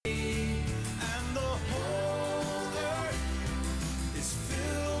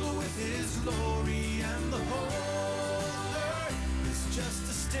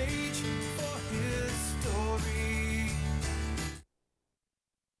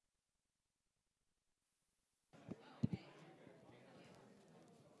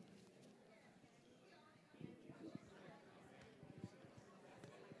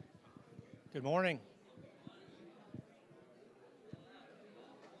Good morning.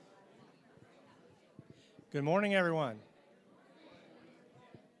 Good morning, everyone.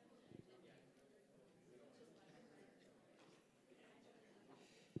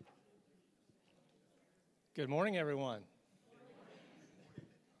 Good morning, everyone.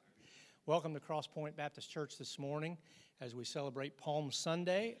 Welcome to Cross Point Baptist Church this morning. As we celebrate Palm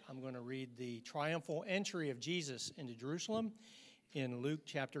Sunday, I'm going to read the triumphal entry of Jesus into Jerusalem in Luke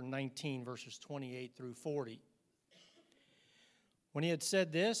chapter 19, verses 28 through 40. When he had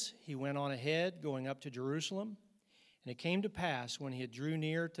said this, he went on ahead, going up to Jerusalem. And it came to pass, when he had drew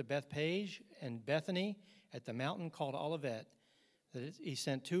near to Bethphage and Bethany at the mountain called Olivet, that he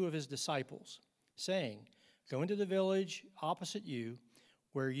sent two of his disciples, saying, Go into the village opposite you,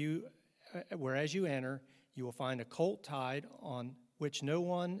 where as you enter, you will find a colt tied on which no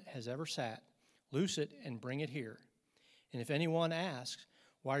one has ever sat. Loose it and bring it here. And if anyone asks,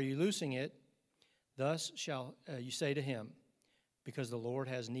 Why are you loosing it? Thus shall you say to him, Because the Lord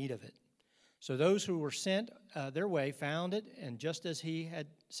has need of it. So those who were sent their way found it, and just as he had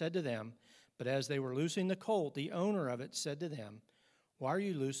said to them, but as they were loosing the colt, the owner of it said to them, Why are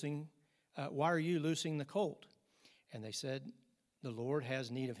you loosing the colt? And they said, The Lord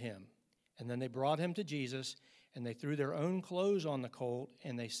has need of him. And then they brought him to Jesus, and they threw their own clothes on the colt,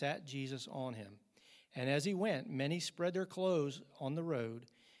 and they sat Jesus on him. And as he went, many spread their clothes on the road.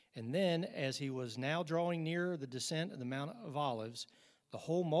 And then, as he was now drawing near the descent of the Mount of Olives, the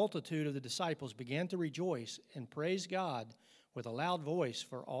whole multitude of the disciples began to rejoice and praise God with a loud voice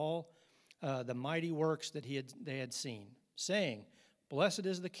for all the mighty works that they had seen, saying, Blessed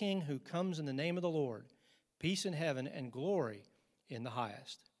is the King who comes in the name of the Lord, peace in heaven and glory in the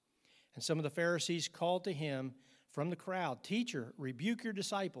highest. And some of the Pharisees called to him from the crowd, Teacher, rebuke your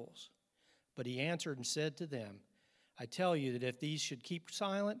disciples. But he answered and said to them, I tell you that if these should keep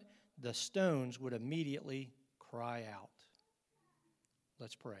silent, the stones would immediately cry out.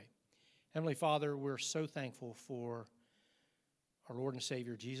 Let's pray. Heavenly Father, we're so thankful for our Lord and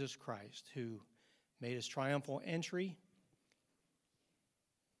Savior, Jesus Christ, who made his triumphal entry,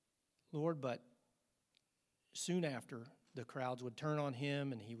 Lord, but soon after, the crowds would turn on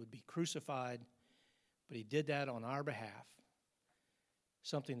him and he would be crucified, but he did that on our behalf.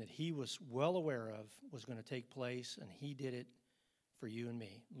 Something that he was well aware of was going to take place, and he did it for you and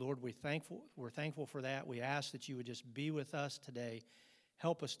me. Lord, we're thankful for that. We ask that you would just be with us today.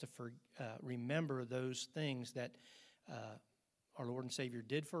 Help us to remember those things that our Lord and Savior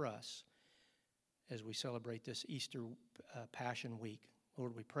did for us as we celebrate this Easter Passion Week.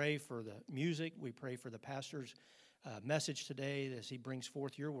 Lord, we pray for the music. We pray for the pastor's message today as he brings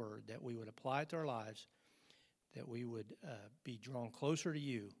forth your word, that we would apply it to our lives, that we would be drawn closer to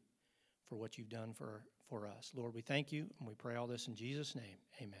you for what you've done for us. Lord, we thank you, and we pray all this in Jesus' name.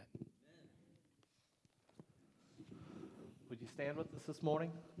 Amen. Would you stand with us this morning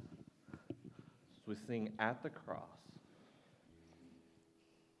as we sing At the Cross?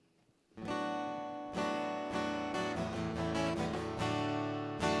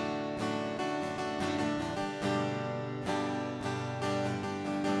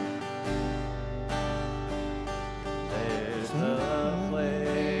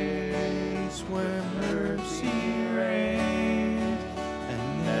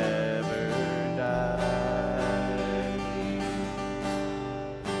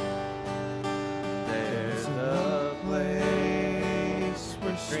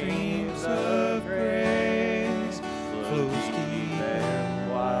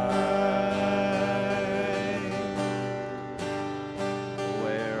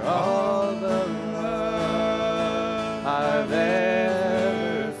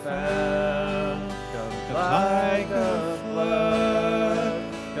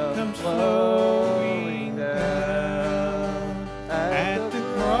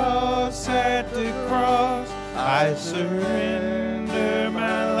 I surrender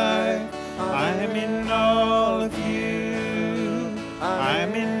my life. I'm in all of you.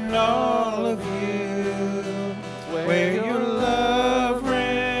 I'm in all of you. Where your love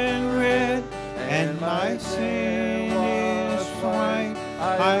ran red and my sin is white,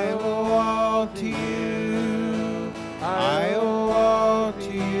 I owe all to you. I owe all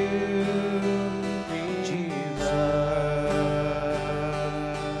to you, Jesus.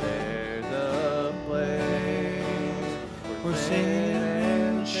 There's a place where sin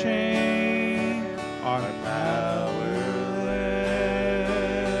and shame are powerless.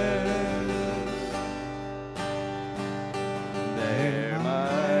 There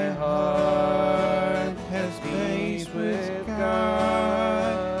my heart has been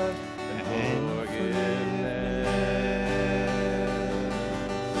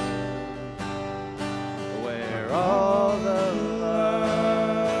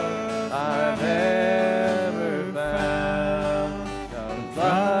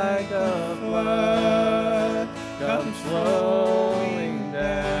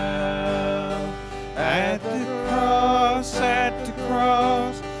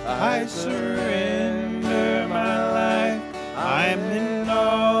I surrender my life. I'm in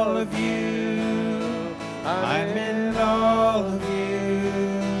all of you. I'm in all of you.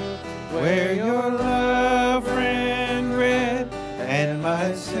 Where your love ran red and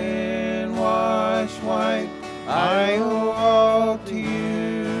my sin washed white, I owe all to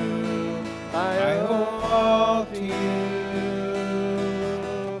you. I owe all to you.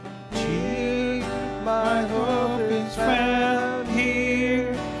 Jesus, my hope is found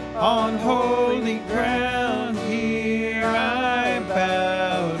here on holy ground. Here I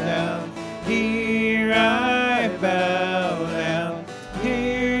bow down. Here I bow down.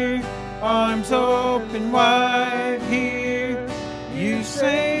 Here, arms open wide. Here, you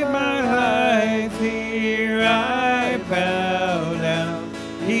save my life. Here I bow down.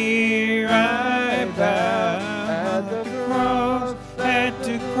 Here I bow. At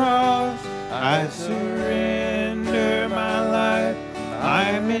the cross, I surrender my life.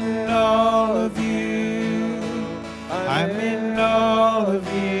 I'm in all of you. I'm in all of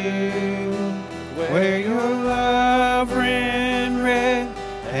you. Where your love ran red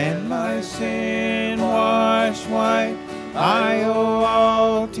and my sin washed white, I owe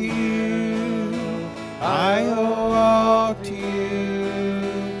all to you. I owe all to you,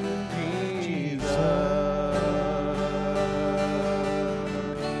 Jesus.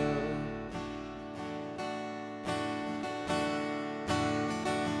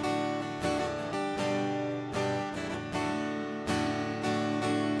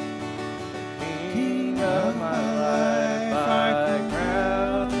 King of my life, I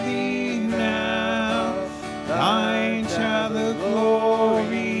crown thee now. Thine shall the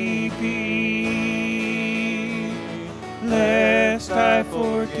glory be. Lest I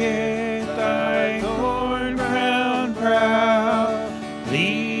forget thy thorn crown proud,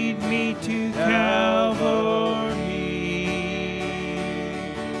 lead me to Calvary.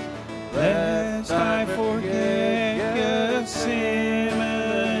 Lest I forget Gethsemane,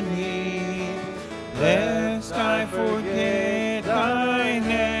 lest I forget thine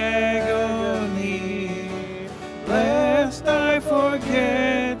agony, lest I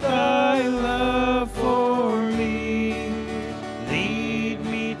forget thy love for me, lead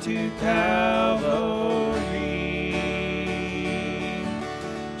me to Calvary.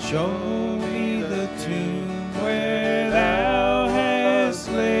 Show me the tomb where thou hast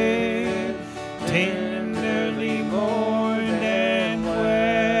laid, tenderly mourned and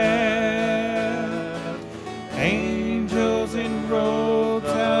wept. Angels in robes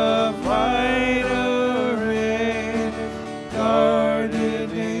of white array guarded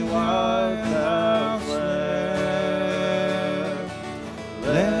thee while thou slept.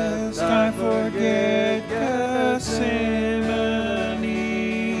 Lest I forget Gethsemane,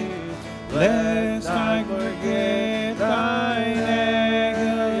 lest I forget thine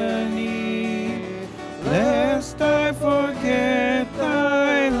agony, lest I forget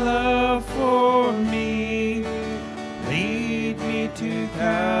thy love for me, lead me to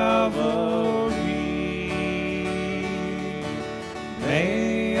Calvary.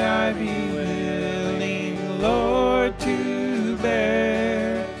 May I be willing, Lord, to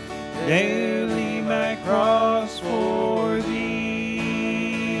bear daily my cross for thee,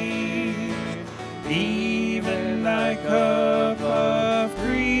 even thy cup of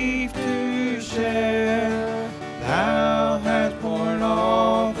grief to share. Thou hast borne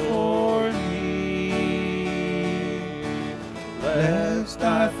all for me. Lest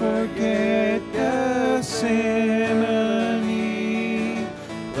I forget Gethsemane,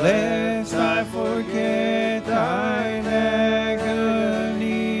 lest I forget thine agony,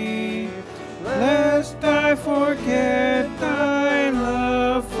 lest I forget thy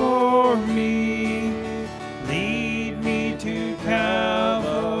love for me, lead me to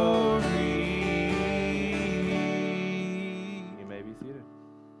Calvary. You may be seated.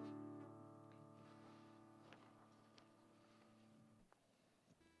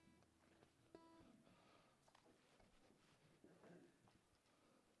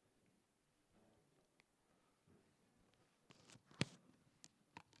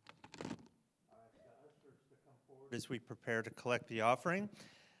 As we prepare to collect the offering,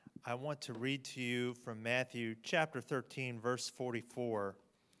 I want to read to you from Matthew chapter 13, verse 44.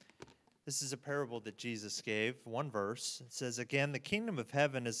 This is a parable that Jesus gave, one verse. It says, "Again, the kingdom of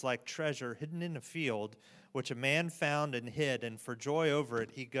heaven is like treasure hidden in a field, which a man found and hid, and for joy over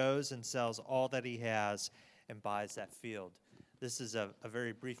it he goes and sells all that he has and buys that field." This is a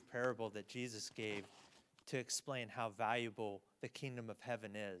very brief parable that Jesus gave to explain how valuable the kingdom of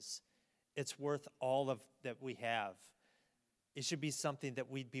heaven is. It's worth all of that we have. It should be something that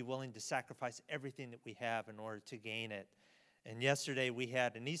we'd be willing to sacrifice everything that we have in order to gain it. And yesterday we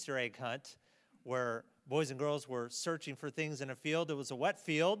had an Easter egg hunt where boys and girls were searching for things in a field. It was a wet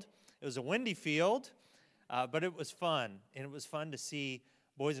field. It was a windy field, but it was fun. And it was fun to see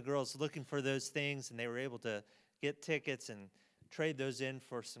boys and girls looking for those things, and they were able to get tickets and trade those in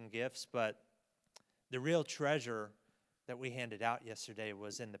for some gifts. But the real treasure that we handed out yesterday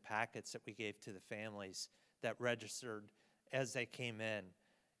was in the packets that we gave to the families that registered as they came in.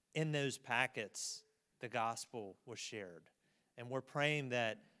 In those packets, the gospel was shared. And we're praying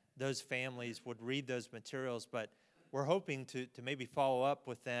that those families would read those materials, but we're hoping to maybe follow up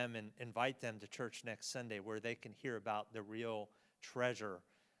with them and invite them to church next Sunday where they can hear about the real treasure.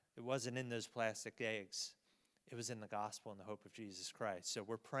 It wasn't in those plastic eggs. It was in the gospel and the hope of Jesus Christ. So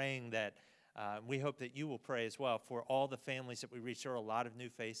we're praying that, we hope that you will pray as well for all the families that we reach. There are a lot of new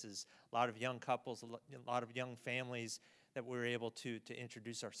faces, a lot of young couples, a lot of young families that we're able to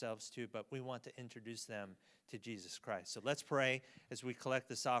introduce ourselves to, but we want to introduce them to Jesus Christ. So let's pray as we collect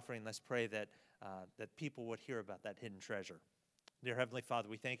this offering. Let's pray that people would hear about that hidden treasure. Dear Heavenly Father,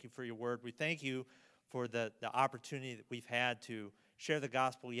 we thank you for your word. We thank you for the opportunity that we've had to share the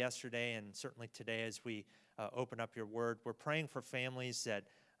gospel yesterday and certainly today as we open up your word. We're praying for families that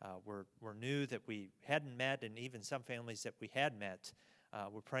were new, that we hadn't met, and even some families that we had met.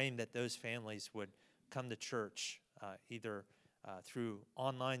 We're praying that those families would come to church either through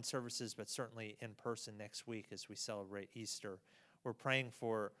online services, but certainly in person next week as we celebrate Easter. We're praying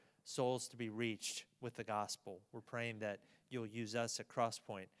for souls to be reached with the gospel. We're praying that you'll use us at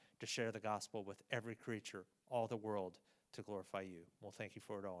Crosspoint to share the gospel with every creature, all the world, to glorify you. We'll thank you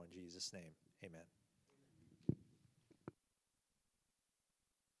for it all in Jesus' name. Amen.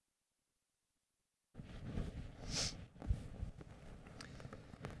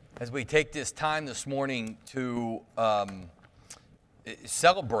 As we take this time this morning to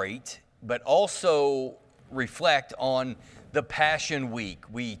celebrate, but also reflect on the Passion Week.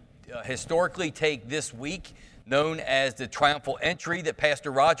 We historically take this week, known as the triumphal entry that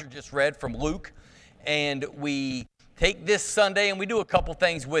Pastor Roger just read from Luke, and we take this Sunday and we do a couple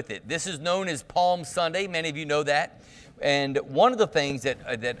things with it. This is known as Palm Sunday. Many of you know that. And one of the things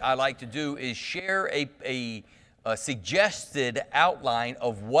that I like to do is share a suggested outline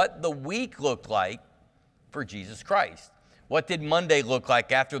of what the week looked like for Jesus Christ. What did Monday look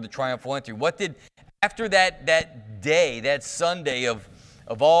like after the triumphal entry? What did, after that day, that Sunday of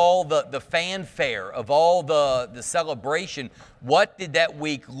all the fanfare, of all the celebration, what did that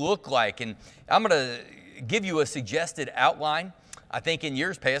week look like? And I'm going to give you a suggested outline. I think in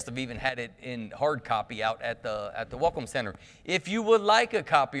years past, I've even had it in hard copy out at the Welcome Center. If you would like a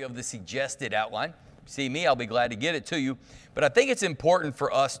copy of the suggested outline, see me, I'll be glad to get it to you. But I think it's important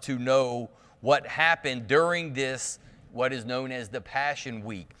for us to know what happened during this, what is known as the Passion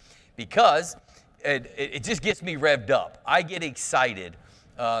Week, because it just gets me revved up. I get excited.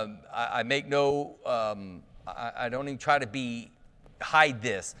 I make no, I don't even try to hide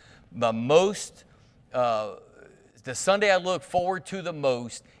this. The Sunday I look forward to the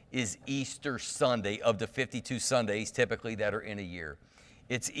most is Easter Sunday of the 52 Sundays typically that are in a year.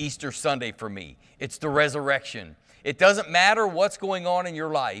 It's Easter Sunday for me. It's the resurrection. It doesn't matter what's going on in your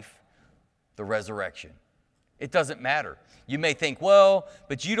life, the resurrection. It doesn't matter. You may think, well,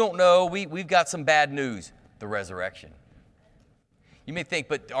 but you don't know, we've got some bad news, the resurrection. You may think,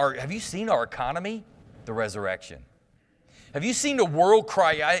 but have you seen our economy? The resurrection. Have you seen the world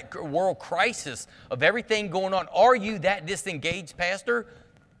crisis of everything going on? Are you that disengaged, Pastor?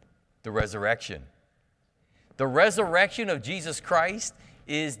 The resurrection. The resurrection of Jesus Christ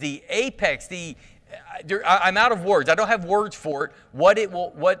is the apex. I'm out of words. I don't have words for it.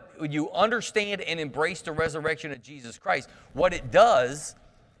 What you understand and embrace the resurrection of Jesus Christ, what it does,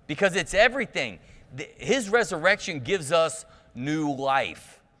 because it's everything. His resurrection gives us new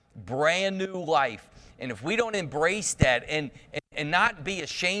life, brand new life. And if we don't embrace that and not be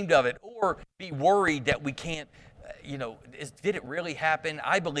ashamed of it or be worried that we can't, did it really happen?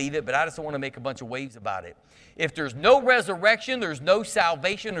 I believe it, but I just don't want to make a bunch of waves about it. If there's no resurrection, there's no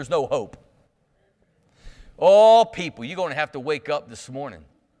salvation, there's no hope. All people, you're going to have to wake up this morning.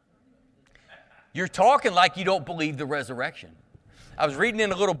 You're talking like you don't believe the resurrection. I was reading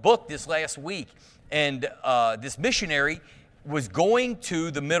in a little book this last week, and this missionary was going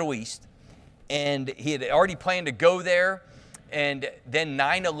to the Middle East, and he had already planned to go there, and then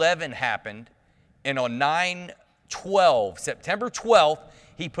 9/11 happened, and on September 12th,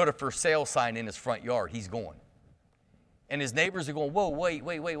 he put a for sale sign in his front yard. He's going. And his neighbors are going, whoa, wait.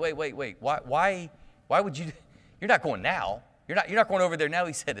 Why would you? You're not going now. You're not going over there now.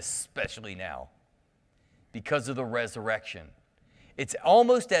 He said, especially now, because of the resurrection. It's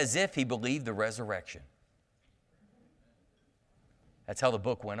almost as if he believed the resurrection. That's how the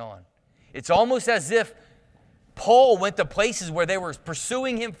book went on. It's almost as if Paul went to places where they were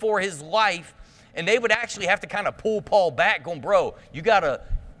pursuing him for his life, and they would actually have to kind of pull Paul back, going, bro, you got to,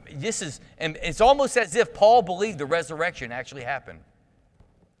 and it's almost as if Paul believed the resurrection actually happened.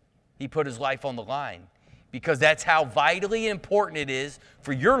 He put his life on the line because that's how vitally important it is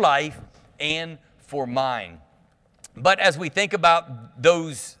for your life and for mine. But as we think about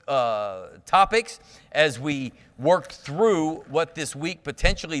those topics, as we work through what this week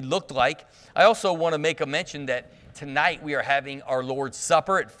potentially looked like, I also want to make a mention that tonight we are having our Lord's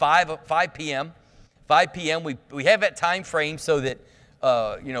Supper at 5 p.m. 5 p.m. We have that time frame so that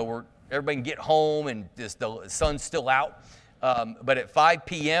everybody can get home and the sun's still out. But at 5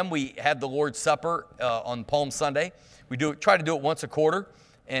 p.m. we have the Lord's Supper on Palm Sunday. We try to do it once a quarter,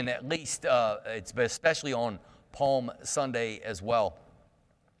 and at least it's especially on Palm Sunday as well.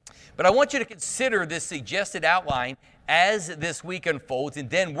 But I want you to consider this suggested outline as this week unfolds, and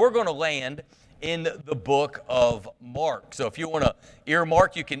then we're going to land in the book of Mark. So if you want to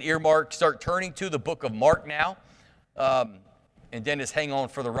earmark, you can earmark, start turning to the book of Mark now, and then just hang on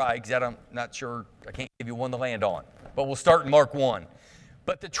for the ride, because I'm not sure, I can't give you one to land on. But we'll start in Mark 1.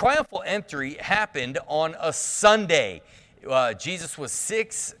 But the triumphal entry happened on a Sunday. Jesus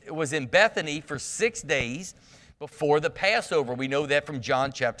was in Bethany for 6 days before the Passover. We know that from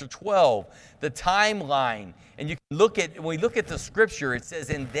John chapter 12. The timeline, and you can when we look at the scripture, it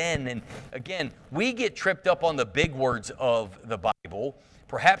says, and then, and again, we get tripped up on the big words of the Bible.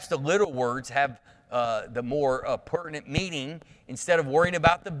 Perhaps the little words have the more pertinent meaning instead of worrying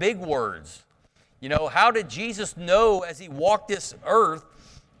about the big words. You know, how did Jesus know as he walked this earth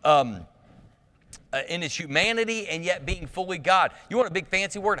in his humanity and yet being fully God? You want a big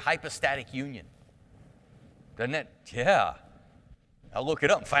fancy word? Hypostatic union. Doesn't it? Yeah. I'll look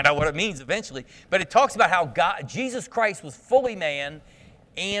it up and find out what it means eventually. But it talks about how Jesus Christ was fully man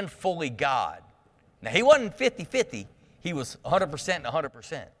and fully God. Now, he wasn't 50-50. He was 100% and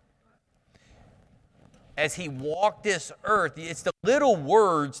 100%. As he walked this earth, it's the little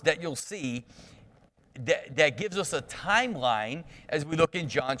words that you'll see that gives us a timeline as we look in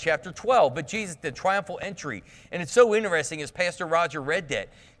John chapter 12. But Jesus, the triumphal entry. And it's so interesting as Pastor Roger read that.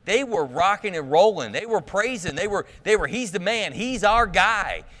 They were rocking and rolling. They were praising. They were, he's the man. He's our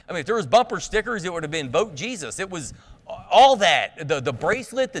guy. I mean, if there was bumper stickers, it would have been vote Jesus. It was all that. The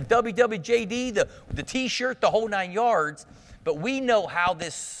bracelet, the WWJD, the T-shirt, the whole 9 yards. But we know how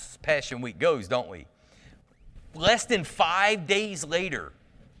this Passion Week goes, don't we? Less than 5 days later,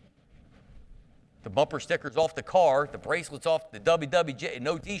 the bumper sticker's off the car, the bracelet's off the WWJ,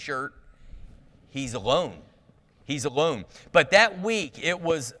 no T-shirt. He's alone. He's alone. But that week, it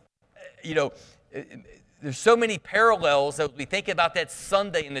was, there's so many parallels as we think about that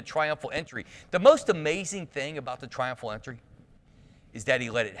Sunday in the triumphal entry. The most amazing thing about the triumphal entry is that he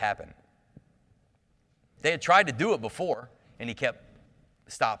let it happen. They had tried to do it before, and he kept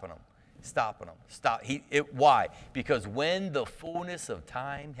stopping them. Why? Because when the fullness of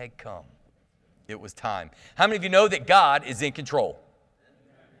time had come, it was time. How many of you know that God is in control?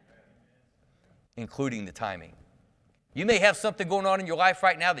 Including the timing. You may have something going on in your life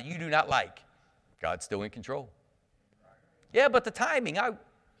right now that you do not like. God's still in control. Yeah, but the timing,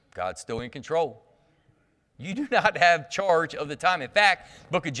 God's still in control. You do not have charge of the time. In fact,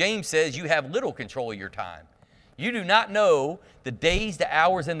 the book of James says you have little control of your time. You do not know the days, the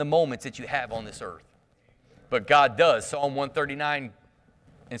hours, and the moments that you have on this earth. But God does. Psalm 139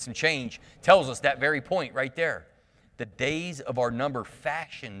 and some change tells us that very point right there. The days of our number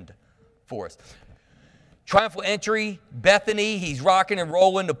fashioned for us. Triumphal entry, Bethany, he's rocking and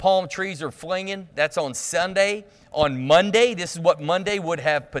rolling, the palm trees are flinging. That's on Sunday. On Monday, this is what Monday would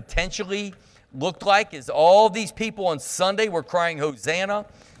have potentially looked like, is all these people on Sunday were crying Hosanna.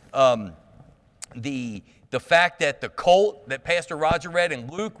 The fact that the colt that Pastor Roger read in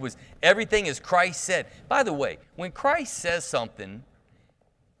Luke was everything as Christ said. By the way, when Christ says something,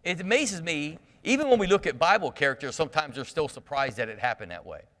 it amazes me, even when we look at Bible characters, sometimes they're still surprised that it happened that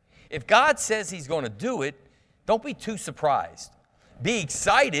way. If God says he's going to do it, don't be too surprised. Be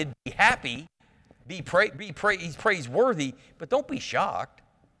excited, be happy, he's praiseworthy, but don't be shocked.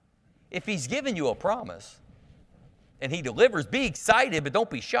 If he's given you a promise and he delivers, be excited, but don't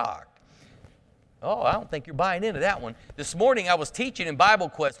be shocked. Oh, I don't think you're buying into that one. This morning I was teaching in Bible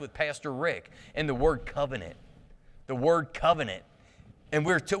Quest with Pastor Rick and the word covenant. The word covenant. And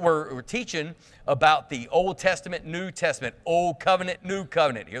we're teaching about the Old Testament, New Testament, Old Covenant, New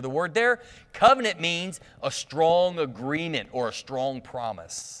Covenant. Hear the word there? Covenant means a strong agreement or a strong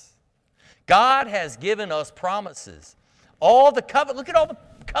promise. God has given us promises. Look at all the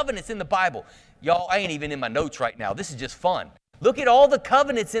covenants in the Bible. Y'all, I ain't even in my notes right now. This is just fun. Look at all the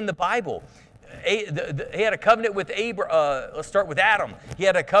covenants in the Bible. He had a covenant with let's start with Adam. He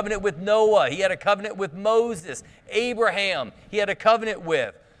had a covenant with Noah. He had a covenant with Moses, Abraham. He had a covenant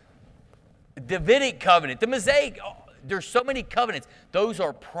with Davidic covenant, the Mosaic. There's so many covenants. Those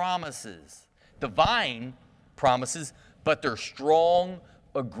are promises, divine promises, but they're strong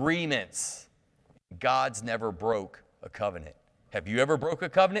agreements. God's never broke a covenant. Have you ever broke a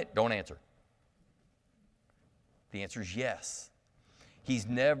covenant? Don't answer. The answer is yes. He's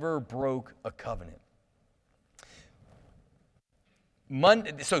never broke a covenant.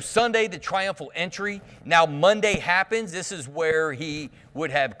 So Sunday, the triumphal entry. Now Monday happens. This is where he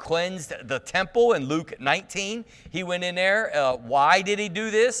would have cleansed the temple in Luke 19. He went in there. Why did he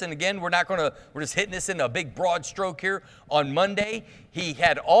do this? And again, we're just hitting this in a big broad stroke here. On Monday, he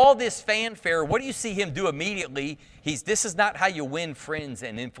had all this fanfare. What do you see him do immediately? This is not how you win friends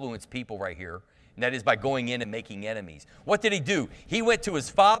and influence people right here. And that is by going in and making enemies. What did he do? He went to his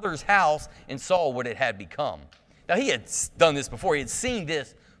father's house and saw what it had become. Now, he had done this before. He had seen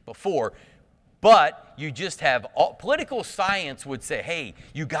this before. But you just have political science would say, hey,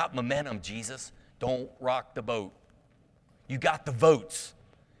 you got momentum, Jesus. Don't rock the boat. You got the votes.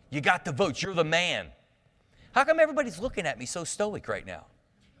 You got the votes. You're the man. How come everybody's looking at me so stoic right now?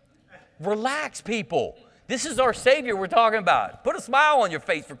 Relax, people. This is our Savior we're talking about. Put a smile on your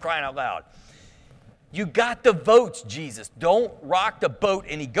face for crying out loud. You got the votes, Jesus. Don't rock the boat.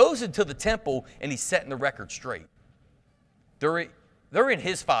 And he goes into the temple and he's setting the record straight. They're in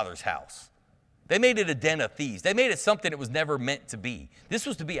his father's house. They made it a den of thieves. They made it something it was never meant to be. This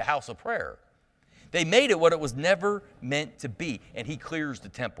was to be a house of prayer. They made it what it was never meant to be. And he clears the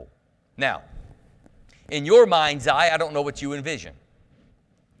temple. Now, in your mind's eye, I don't know what you envision.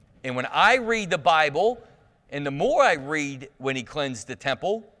 And when I read the Bible, and the more I read when he cleansed the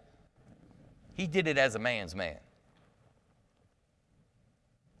temple, he did it as a man's man.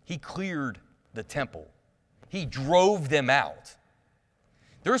 He cleared the temple. He drove them out.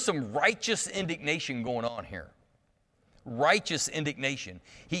 There's some righteous indignation going on here. Righteous indignation.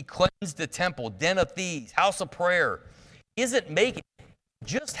 He cleansed the temple, den of thieves, house of prayer. He isn't making,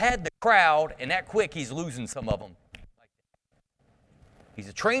 just had the crowd, and that quick he's losing some of them. He's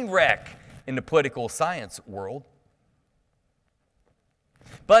a train wreck in the political science world.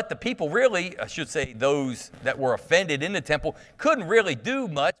 But the people really, I should say those that were offended in the temple, couldn't really do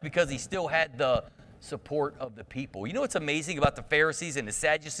much because he still had the support of the people. You know what's amazing about the Pharisees and the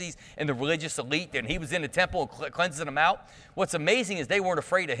Sadducees and the religious elite, and he was in the temple and cleansing them out? What's amazing is they weren't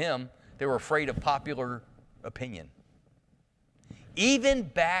afraid of him. They were afraid of popular opinion. Even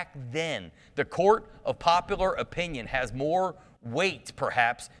back then, the court of popular opinion has more weight,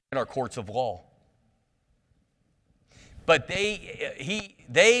 perhaps, than our courts of law. But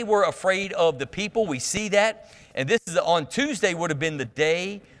they were afraid of the people. We see that. And this is on Tuesday would have been the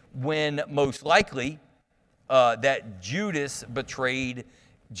day when most likely that Judas betrayed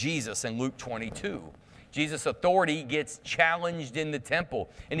Jesus in Luke 22. Jesus' authority gets challenged in the temple,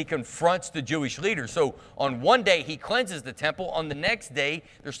 and he confronts the Jewish leaders. So on one day, he cleanses the temple. On the next day,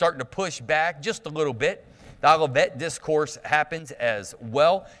 they're starting to push back just a little bit. The Olivet Discourse happens as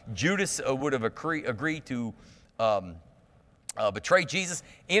well. Judas would have agreed to betray Jesus.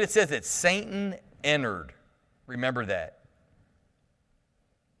 And it says that Satan entered. Remember that.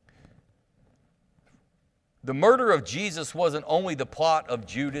 The murder of Jesus wasn't only the plot of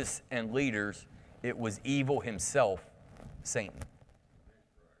Judas and leaders, it was evil himself, Satan.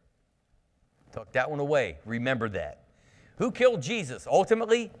 Tuck that one away. Remember that. Who killed Jesus?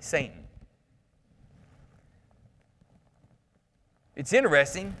 Ultimately, Satan. It's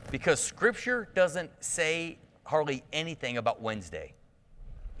interesting because Scripture doesn't say hardly anything about Wednesday,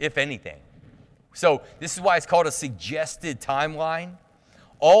 if anything. So this is why it's called a suggested timeline.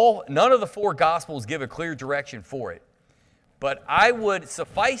 None of the four Gospels give a clear direction for it. But I would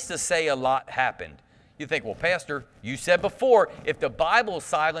suffice to say a lot happened. You think, well, Pastor, you said before, if the Bible is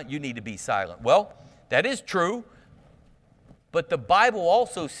silent, you need to be silent. Well, that is true. But the Bible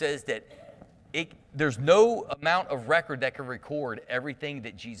also says that there's no amount of record that can record everything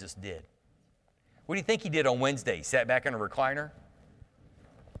that Jesus did. What do you think he did on Wednesday? He sat back in a recliner?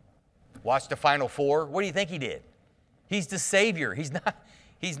 Watched the Final Four? What do you think he did? He's the Savior.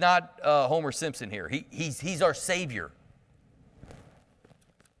 He's not Homer Simpson here. He's our Savior.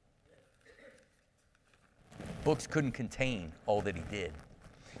 Books couldn't contain all that he did.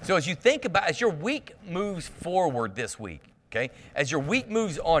 So as your week moves forward this week, okay, as your week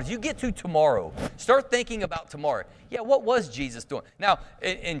moves on, as you get to tomorrow, start thinking about tomorrow. Yeah, what was Jesus doing? Now,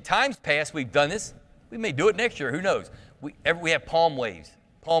 in times past, we've done this. We may do it next year. Who knows? We have palm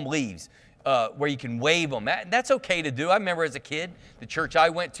leaves. where you can wave them. That's okay to do. I remember as a kid, the church I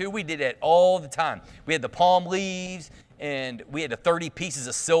went to, we did it all the time. We had the palm leaves, and we had the 30 pieces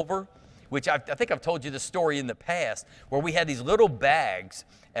of silver, which I think I've told you the story in the past, where we had these little bags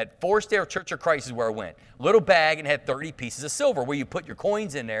at Forestdale Church of Christ is where I went. Little bag and had 30 pieces of silver where you put your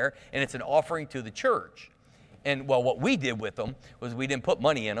coins in there, and it's an offering to the church. And, well, what we did with them was we didn't put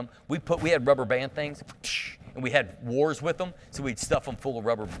money in them. We had rubber band things, and we had wars with them, so we'd stuff them full of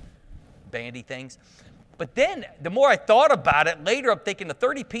rubber bandy things. But then, the more I thought about it, later I'm thinking the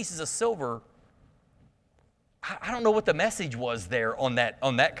 30 pieces of silver, I don't know what the message was there on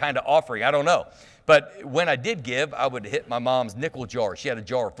that kind of offering. I don't know. But when I did give, I would hit my mom's nickel jar. She had a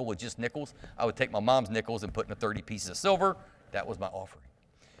jar full of just nickels. I would take my mom's nickels and put in the 30 pieces of silver. That was my offering.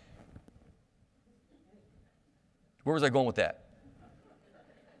 Where was I going with that?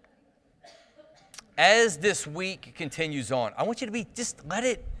 As this week continues on, I want you to just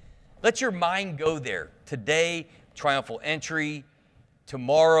let your mind go there. Today, triumphal entry.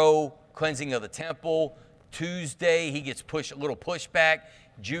 Tomorrow, cleansing of the temple. Tuesday, he gets a little pushback.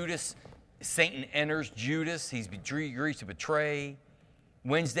 Judas, Satan enters Judas. He's agrees to betray.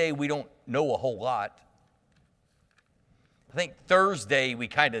 Wednesday, we don't know a whole lot. I think Thursday, we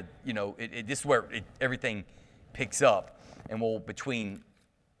kind of, this is where everything picks up. And between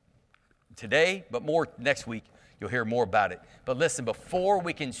today, but more next week, you'll hear more about it. But listen, before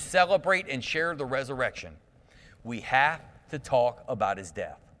we can celebrate and share the resurrection, we have to talk about his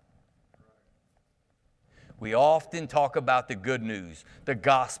death. We often talk about the good news, the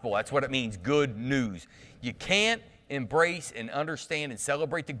gospel. That's what it means, good news. You can't embrace and understand and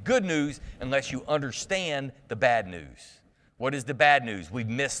celebrate the good news unless you understand the bad news. What is the bad news? We've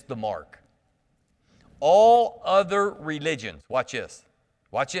missed the mark. All other religions, watch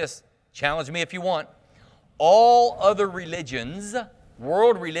this, challenge me if you want. All other religions,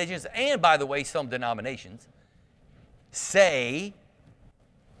 world religions, and by the way, some denominations, say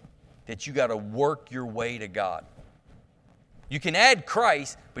that you got to work your way to God. You can add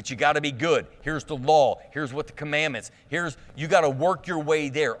Christ, but you got to be good. Here's the law. Here's what the commandments. You got to work your way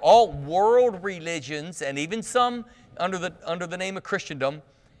there. All world religions, and even some under the name of Christendom,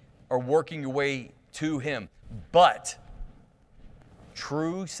 are working your way to him. But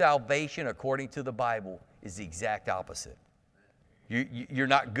true salvation, according to the Bible, is the exact opposite. You're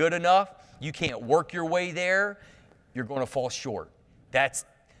not good enough. You can't work your way there. You're going to fall short.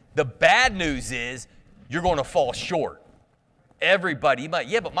 The bad news is you're going to fall short. Everybody,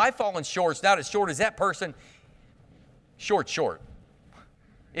 but my falling short's not as short as that person. Short.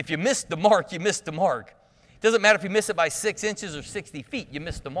 If you missed the mark, you missed the mark. It doesn't matter if you miss it by 6 inches or 60 feet, you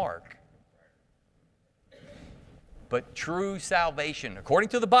missed the mark. But true salvation, according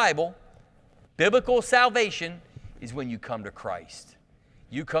to the Bible, biblical salvation is when you come to Christ.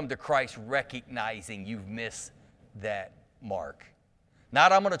 You come to Christ recognizing you've missed that mark.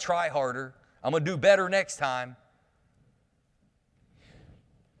 Not I'm going to try harder. I'm going to do better next time.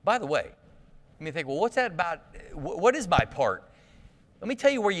 By the way, you may think, well, what's that about? What is my part? Let me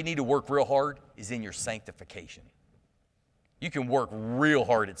tell you where you need to work real hard is in your sanctification. You can work real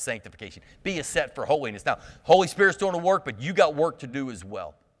hard at sanctification. Be a set for holiness. Now, Holy Spirit's doing the work, but you got work to do as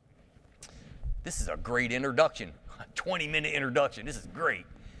well. This is a great introduction, a 20-minute introduction. This is great.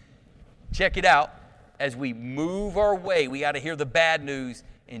 Check it out. As we move our way, we got to hear the bad news,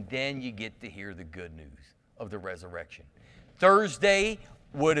 and then you get to hear the good news of the resurrection. Thursday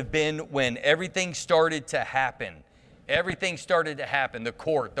would have been when everything started to happen. Everything started to happen. The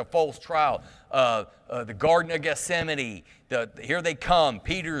court, the false trial, the Garden of Gethsemane. Here they come.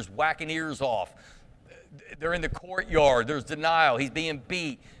 Peter's whacking ears off. They're in the courtyard. There's denial. He's being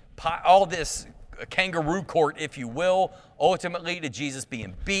beat. All this kangaroo court, if you will, ultimately to Jesus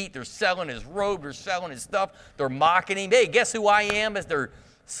being beat. They're selling his robe. They're selling his stuff. They're mocking him. Hey, guess who I am? As they're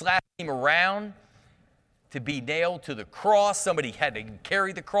slapping him around to be nailed to the cross. Somebody had to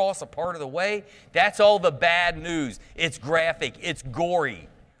carry the cross a part of the way. That's all the bad news. It's graphic. It's gory.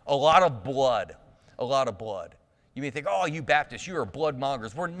 A lot of blood. A lot of blood. You may think, oh, you Baptists, you are blood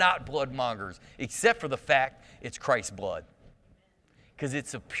mongers. We're not blood mongers, except for the fact it's Christ's blood. Because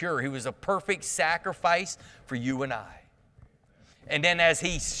it's he was a perfect sacrifice for you and I. And then as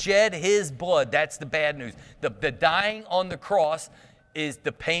he shed his blood, that's the bad news. The dying on the cross is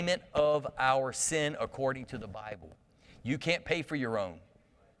the payment of our sin according to the Bible. You can't pay for your own.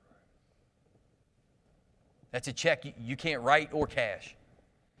 That's a check you can't write or cash.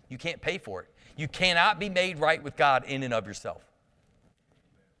 You can't pay for it. You cannot be made right with God in and of yourself.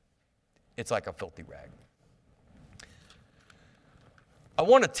 It's like a filthy rag. I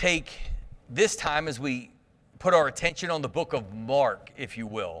want to take this time as we put our attention on the book of Mark, if you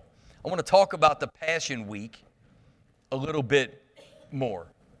will. I want to talk about the Passion Week a little bit more.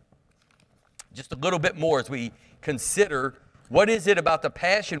 Just a little bit more as we consider what is it about the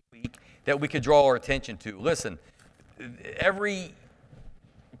Passion Week that we could draw our attention to. Listen, every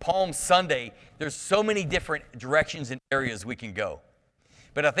Palm Sunday, there's so many different directions and areas we can go.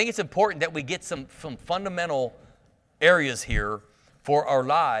 But I think it's important that we get some fundamental areas here for our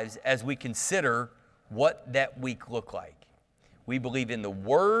lives as we consider what that week looked like. We believe in the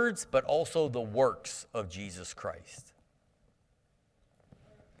words, but also the works of Jesus Christ.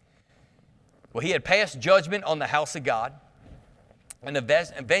 Well, he had passed judgment on the house of God, and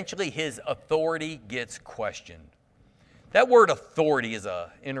eventually his authority gets questioned. That word authority is an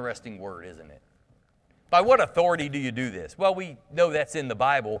interesting word, isn't it? By what authority do you do this? Well, we know that's in the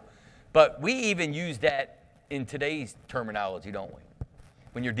Bible, but we even use that in today's terminology, don't we?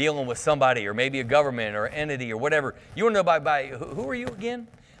 When you're dealing with somebody or maybe a government or entity or whatever, you want to know by who are you again?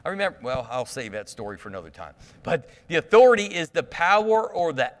 I remember, well, I'll save that story for another time. But the authority is the power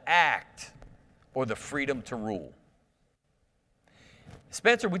or the act or the freedom to rule.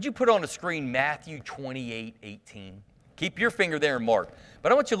 Spencer, would you put on the screen Matthew 28:18? Keep your finger there and mark.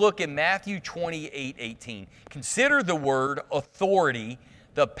 But I want you to look at Matthew 28:18. Consider the word authority,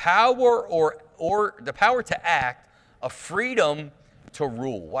 the power or the power to act, a freedom to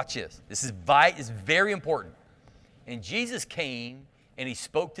rule. Watch this. This is very important. And Jesus came and he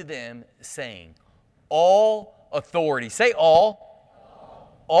spoke to them saying, all authority, say all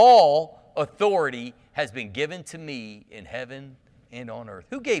authority has been given to me in heaven and on earth.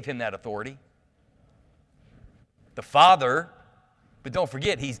 Who gave him that authority? The Father, but don't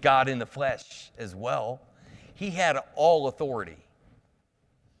forget, he's God in the flesh as well. He had all authority.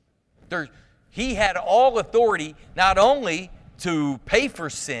 He had all authority not only to pay for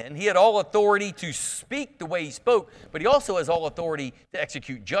sin, he had all authority to speak the way he spoke, but he also has all authority to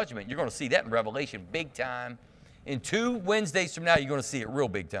execute judgment. You're going to see that in Revelation big time. In 2 Wednesdays from now, you're going to see it real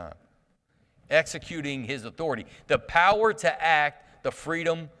big time. Executing his authority. The power to act, the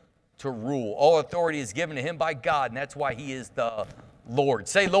freedom to rule. All authority is given to him by God, and that's why he is the Lord.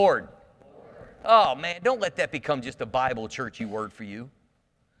 Say Lord. Oh, man, don't let that become just a Bible churchy word for you.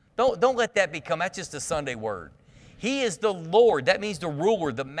 Don't let that become, that's just a Sunday word. He is the Lord. That means the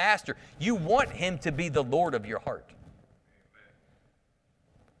ruler, the master. You want him to be the Lord of your heart.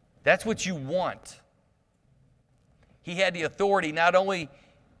 That's what you want. He had the authority not only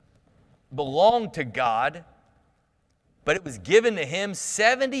belonged to God, but it was given to him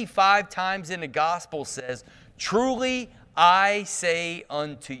 75 times in the gospel says, truly I say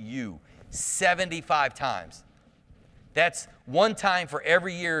unto you, 75 times. That's one time for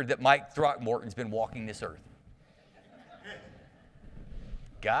every year that Mike Throckmorton's been walking this earth.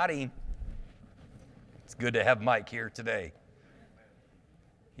 Got him. It's good to have Mike here today.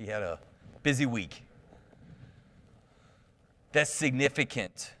 He had a busy week. That's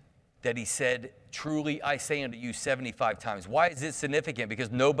significant that he said, truly I say unto you 75 times. Why is it significant? Because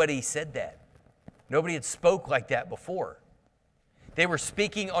nobody said that. Nobody had spoke like that before. They were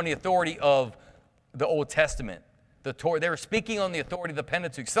speaking on the authority of the Old Testament. The Torah. They were speaking on the authority of the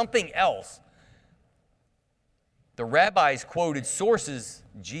Pentateuch, something else. The rabbis quoted sources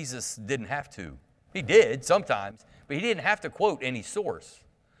Jesus didn't have to. He did sometimes, but he didn't have to quote any source.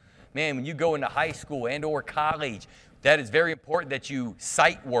 Man, when you go into high school and or college, that is very important that you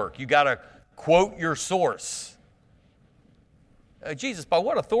cite work. You got to quote your source. Jesus, by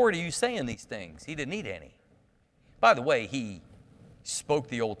what authority are you saying these things? He didn't need any. By the way, he spoke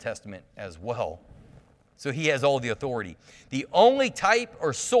the Old Testament as well. So he has all the authority. The only type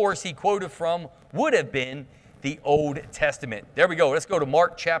or source he quoted from would have been the Old Testament. There we go. Let's go to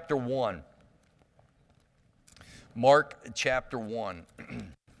Mark chapter 1. Mark chapter 1.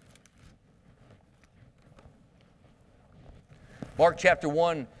 Mark chapter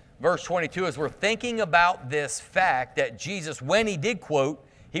 1, verse 22, as we're thinking about this fact that Jesus, when he did quote,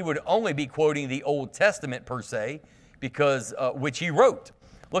 he would only be quoting the Old Testament per se, because which he wrote.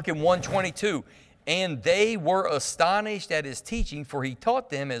 Look in 1:22. And they were astonished at his teaching, for he taught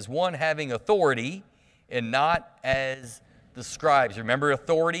them as one having authority and not as the scribes. Remember,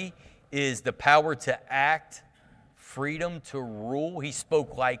 authority is the power to act, freedom to rule. He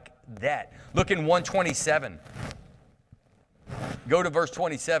spoke like that. Look in 1:27. Go to verse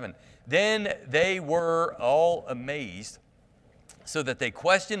 27. Then they were all amazed, so that they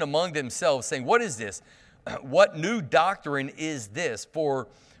questioned among themselves, saying, what is this? What new doctrine is this? For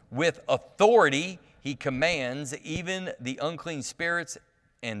with authority he commands even the unclean spirits,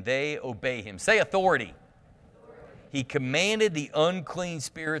 and they obey him. Say authority. He commanded the unclean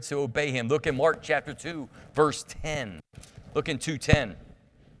spirits to obey him. Look in Mark chapter 2, verse 10. Look in 2:10.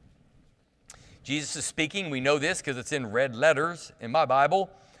 Jesus is speaking. We know this because it's in red letters in my Bible.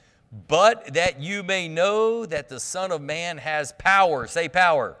 But that you may know that the Son of Man has power, say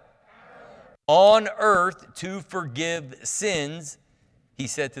power, on earth to forgive sins, he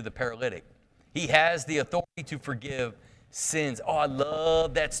said to the paralytic. He has the authority to forgive sins. Oh, I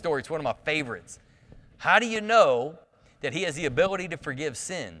love that story. It's one of my favorites. How do you know that he has the ability to forgive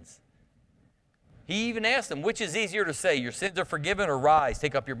sins? He even asked him, which is easier to say, your sins are forgiven, or rise,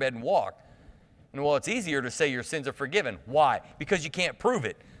 take up your bed and walk? And well, it's easier to say your sins are forgiven. Why? Because you can't prove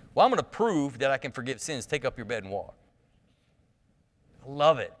it. Well, I'm going to prove that I can forgive sins. Take up your bed and walk. I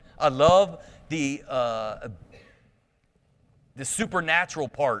love it. I love the supernatural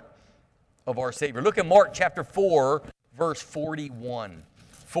part of our Savior. Look at Mark chapter 4, verse 41.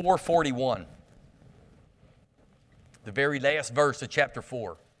 4:41. The very last verse of chapter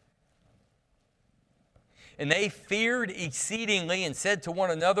 4. And they feared exceedingly and said to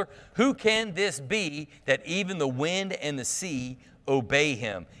one another, who can this be that even the wind and the sea obey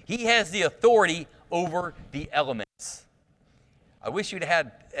him? He has the authority over the elements. I wish you'd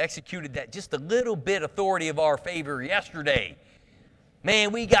had executed that just a little bit authority of our favor yesterday.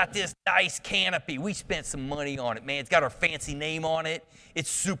 Man, we got this nice canopy. We spent some money on it, man. It's got our fancy name on it. It's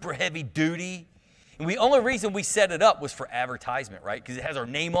super heavy duty. And the only reason we set it up was for advertisement, right? Because it has our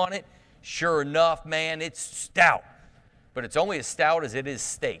name on it. Sure enough, man, it's stout. But it's only as stout as it is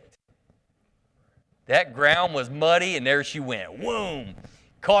staked. That ground was muddy, and there she went. Boom!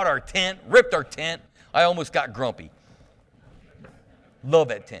 Caught our tent, ripped our tent. I almost got grumpy. Love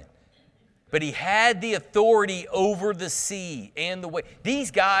that tent. But he had the authority over the sea and the way.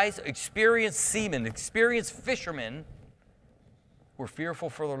 These guys, experienced seamen, experienced fishermen, were fearful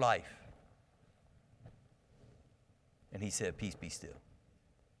for their life. And he said, peace be still.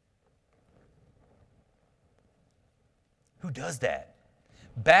 Who does that?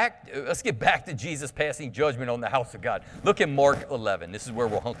 Let's get back to Jesus passing judgment on the house of God. Look at Mark 11. This is where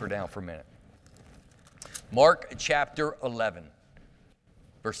we'll hunker down for a minute. Mark chapter 11,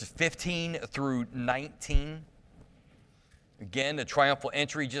 verses 15 through 19. Again, the triumphal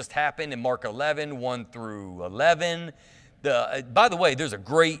entry just happened in Mark 11, 1 through 11. By the way, there's a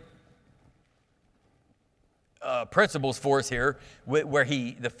great principles for us here where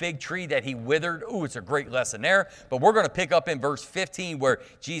the fig tree that he withered. Ooh, it's a great lesson there. But we're going to pick up in verse 15 where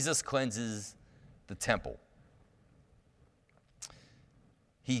Jesus cleanses the temple.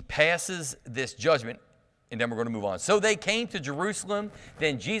 He passes this judgment, and then we're going to move on. So they came to Jerusalem.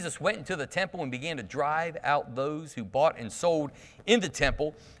 Then Jesus went into the temple and began to drive out those who bought and sold in the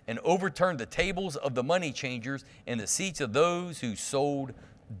temple, and overturned the tables of the money changers and the seats of those who sold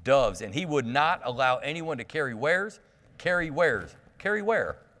doves. And he would not allow anyone to carry wares. Carry wares. Carry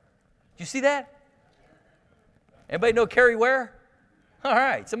where? Do you see that? Anybody know carry where? All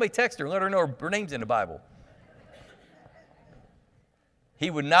right. Somebody text her and let her know her name's in the Bible. He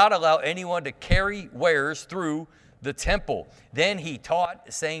would not allow anyone to carry wares through the temple. Then he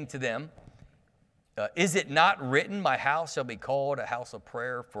taught, saying to them, is it not written, my house shall be called a house of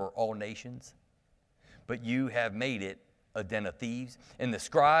prayer for all nations? But you have made it a den of thieves. And the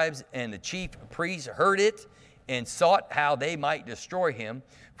scribes and the chief priests heard it and sought how they might destroy him,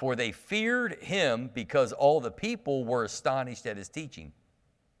 for they feared him, because all the people were astonished at his teaching.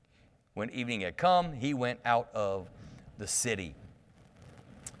 When evening had come, he went out of the city.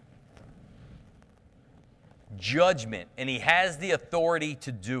 Judgment, and he has the authority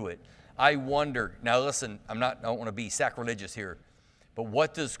to do it. I wonder, now listen, I don't want to be sacrilegious here, but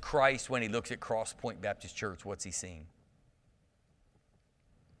what does Christ, when he looks at Cross Point Baptist Church, what's he seeing?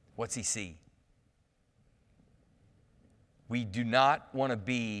 What's he see? We do not want to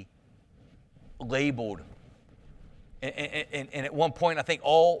be labeled. And at one point, I think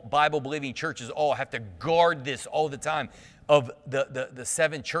all Bible-believing churches all have to guard this all the time of the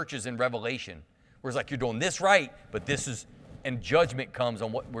 7 churches in Revelation. Where it's like you're doing this right, but this is, and judgment comes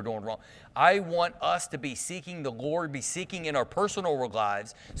on what we're doing wrong. I want us to be seeking the Lord, be seeking in our personal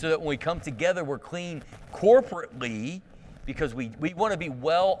lives, so that when we come together, we're clean corporately, because we want to be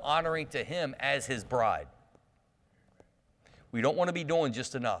well honoring to him as his bride. We don't want to be doing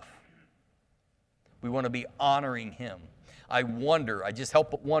just enough. We want to be honoring him. I just help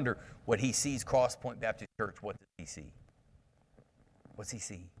but wonder what he sees Cross Point Baptist Church. What does he see? What's he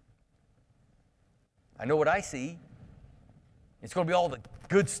see? I know what I see. It's going to be all the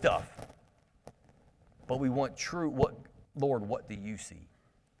good stuff. But we want true, Lord, what do you see?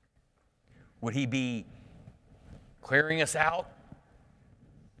 Would he be clearing us out?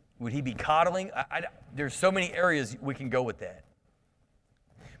 Would he be coddling? There's so many areas we can go with that.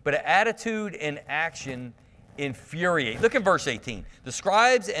 But attitude and action infuriated. Look in verse 18. The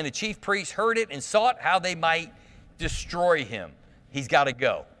scribes and the chief priests heard it and sought how they might destroy him. He's got to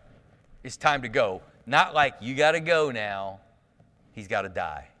go. It's time to go. Not like, you got to go now. He's got to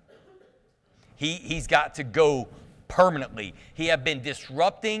die. He's got to go permanently. He had been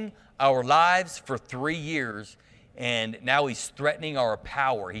disrupting our lives for 3 years, and now he's threatening our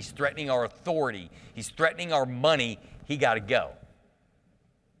power. He's threatening our authority. He's threatening our money. He got to go.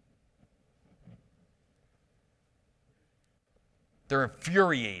 They're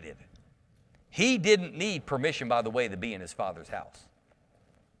infuriated. He didn't need permission, by the way, to be in his Father's house.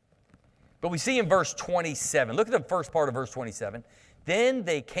 But we see in verse 27, look at the first part of verse 27. Then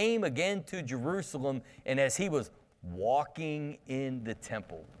they came again to Jerusalem, and as he was walking in the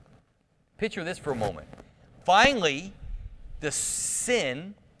temple. Picture this for a moment. Finally, the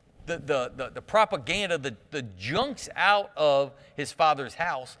sin, the propaganda, the junk's out of his Father's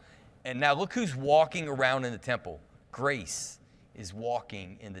house, and now look who's walking around in the temple. Grace is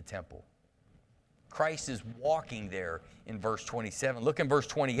walking in the temple. Christ is walking there in verse 27. Look in verse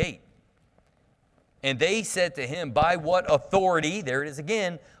 28. And they said to him, by what authority, there it is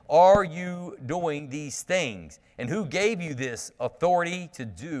again, are you doing these things? And who gave you this authority to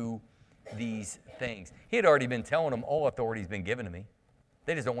do these things? He had already been telling them, all authority has been given to me.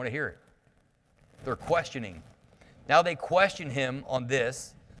 They just don't want to hear it. They're questioning. Now they question him on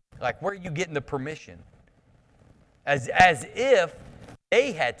this, like, where are you getting the permission? As if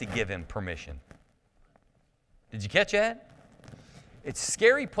they had to give him permission. Did you catch that? It's a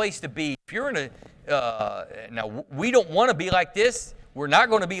scary place to be. If you're in a, now we don't want to be like this. We're not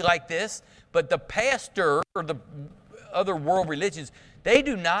going to be like this. But the pastor or the other world religions, they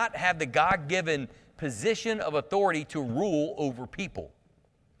do not have the God-given position of authority to rule over people.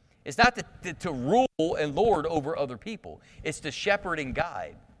 It's not to rule and lord over other people. It's to shepherd and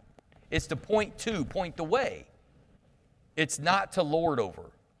guide. It's to point the way. It's not to lord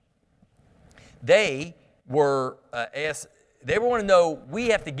over. They were asked, they want to know, we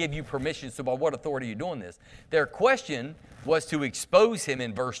have to give you permission, so by what authority are you doing this? Their question was to expose him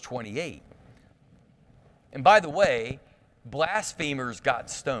in verse 28. And by the way, blasphemers got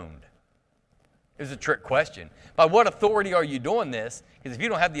stoned. It was a trick question. By what authority are you doing this? Because if you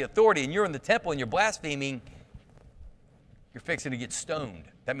don't have the authority and you're in the temple and you're blaspheming, you're fixing to get stoned.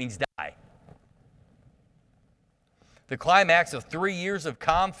 That means die. The climax of 3 years of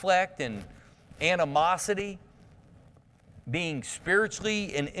conflict and animosity, being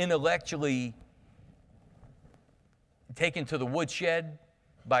spiritually and intellectually taken to the woodshed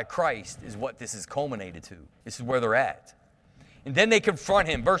by Christ, is what this is culminated to. This is where they're at. And then they confront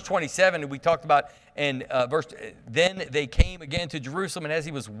him. Verse 27, we talked about, and then they came again to Jerusalem, and as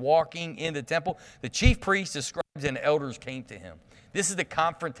he was walking in the temple, the chief priests, the scribes, and elders came to him. This is the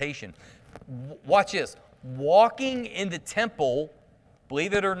confrontation. Watch this. Walking in the temple,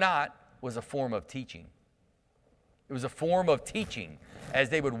 believe it or not, was a form of teaching. It was a form of teaching as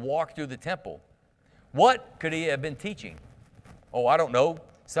they would walk through the temple. What could he have been teaching? Oh, I don't know.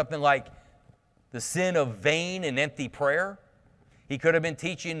 Something like the sin of vain and empty prayer. He could have been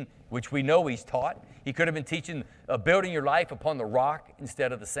teaching, which we know he's taught. He could have been teaching building your life upon the rock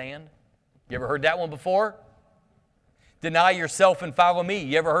instead of the sand. You ever heard that one before? Deny yourself and follow me.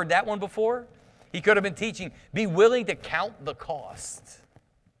 You ever heard that one before? He could have been teaching, be willing to count the cost.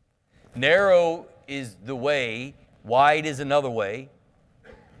 Narrow is the way, wide is another way.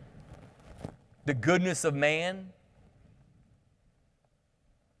 The goodness of man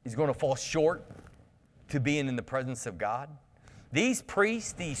is going to fall short to being in the presence of God. These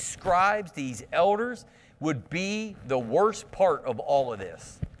priests, these scribes, these elders would be the worst part of all of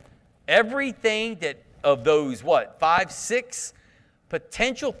this. Everything that of those, 5, 6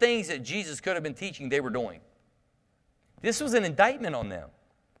 potential things that Jesus could have been teaching, they were doing. This was an indictment on them.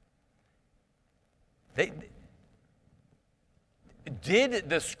 Did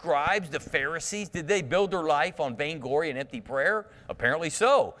the scribes, the Pharisees, did they build their life on vainglory and empty prayer? Apparently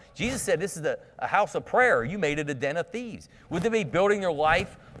so. Jesus said this is a house of prayer. You made it a den of thieves. Would they be building their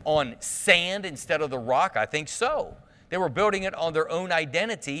life on sand instead of the rock? I think so. They were building it on their own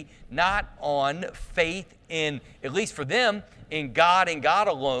identity, not on faith in, at least for them, in God and God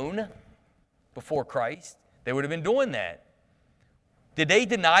alone before Christ. They would have been doing that. Did they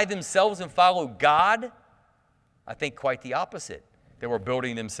deny themselves and follow God? I think quite the opposite. They were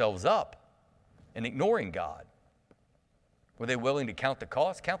building themselves up and ignoring God. Were they willing to count the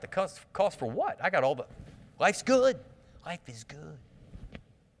cost? Count the cost for what? I got all the... Life's good. Life is good.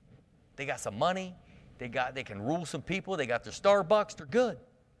 They got some money. They can rule some people. They got their Starbucks. They're good.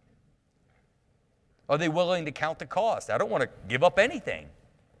 Are they willing to count the cost? I don't want to give up anything.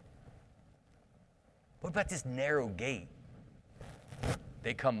 What about this narrow gate?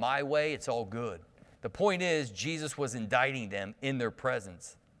 They come my way, it's all good. The point is, Jesus was indicting them in their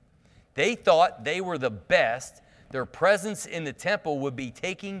presence. They thought they were the best. Their presence in the temple would be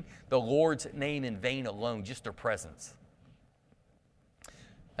taking the Lord's name in vain alone, just their presence.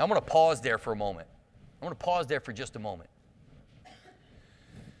 Now, I'm going to pause there for a moment. I want to pause there for just a moment.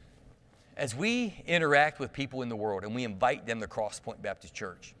 As we interact with people in the world and we invite them to Cross Point Baptist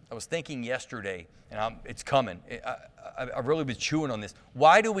Church, I was thinking yesterday, and it's coming. I really was chewing on this.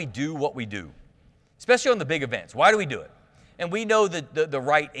 Why do we do what we do? Especially on the big events. Why do we do it? And we know the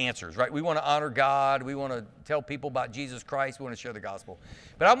right answers, right? We want to honor God. We want to tell people about Jesus Christ. We want to share the gospel.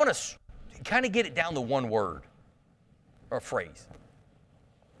 But I want to kind of get it down to one word or a phrase.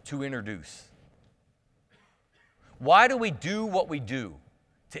 To introduce. Why do we do what we do?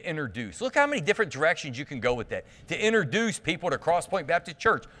 To introduce. Look how many different directions you can go with that. To introduce people to Cross Point Baptist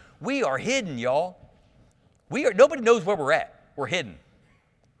Church. We are hidden, y'all. Nobody knows where we're at. We're hidden.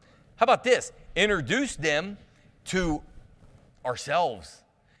 How about this? Introduce them to ourselves.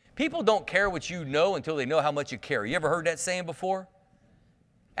 People don't care what you know until they know how much you care. You ever heard that saying before?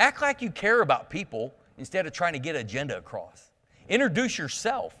 Act like you care about people instead of trying to get an agenda across. Introduce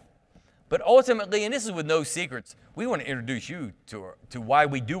yourself. But ultimately, and this is with no secrets, we want to introduce you to why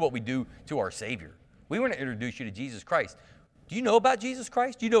we do what we do to our Savior. We want to introduce you to Jesus Christ. Do you know about Jesus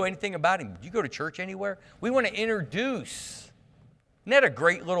Christ? Do you know anything about Him? Do you go to church anywhere? We want to introduce. Isn't that a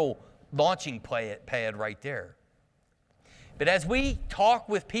great little launching pad right there? But as we talk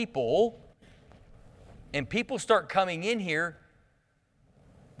with people, and people start coming in here,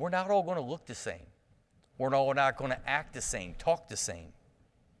 we're not all going to look the same. We're all not going to act the same, talk the same.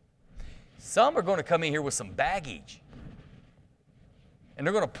 Some are going to come in here with some baggage. And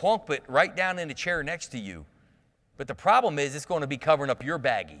they're going to plunk it right down in the chair next to you. But the problem is it's going to be covering up your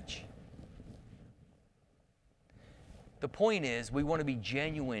baggage. The point is we want to be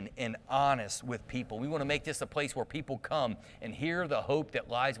genuine and honest with people. We want to make this a place where people come and hear the hope that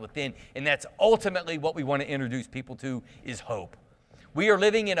lies within. And that's ultimately what we want to introduce people to is hope. We are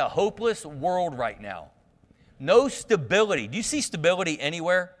living in a hopeless world right now. No stability. Do you see stability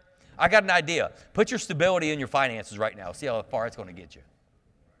anywhere? I got an idea. Put your stability in your finances right now. See how far it's going to get you.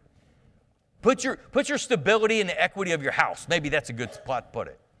 Put your stability in the equity of your house. Maybe that's a good spot to put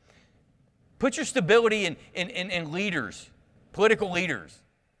it. Put your stability in leaders, political leaders.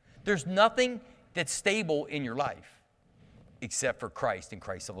 There's nothing that's stable in your life except for Christ and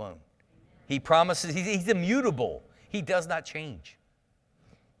Christ alone. He promises, he's immutable. He does not change.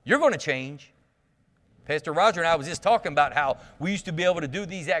 You're going to change. Pastor Roger and I was just talking about how we used to be able to do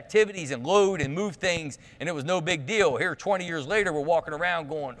these activities and load and move things, and it was no big deal. Here, 20 years later, we're walking around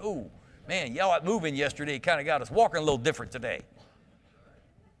going, ooh, man, y'all at moving yesterday kind of got us walking a little different today.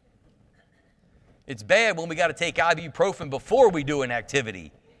 It's bad when we got to take ibuprofen before we do an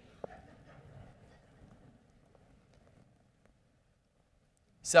activity.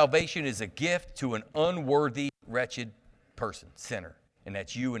 Salvation is a gift to an unworthy, wretched person, sinner, and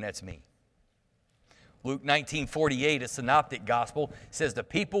that's you and that's me. Luke 19:48, a synoptic gospel, says the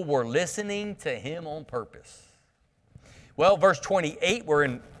people were listening to him on purpose. Well, verse 28, we're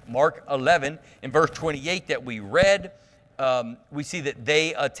in Mark 11. In verse 28 that we read, we see that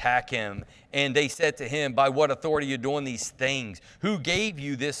they attack him. And they said to him, by what authority are you doing these things? Who gave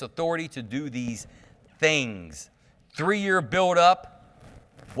you this authority to do these things? 3-year build-up,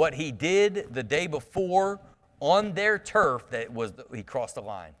 what he did the day before on their turf, he crossed the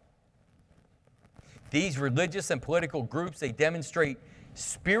line. These religious and political groups, they demonstrate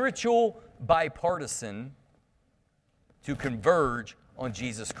spiritual bipartisan to converge on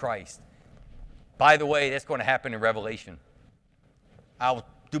Jesus Christ. By the way, that's going to happen in Revelation. I'll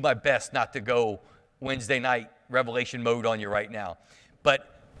do my best not to go Wednesday night Revelation mode on you right now.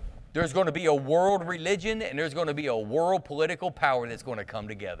 But there's going to be a world religion and there's going to be a world political power that's going to come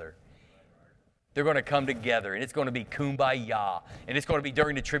together. They're going to come together, and it's going to be kumbaya, and it's going to be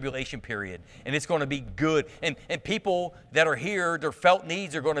during the tribulation period, and it's going to be good. And people that are here, their felt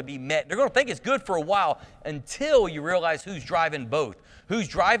needs are going to be met. They're going to think it's good for a while until you realize who's driving both. Who's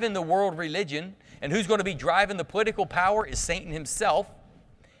driving the world religion, and who's going to be driving the political power is Satan himself,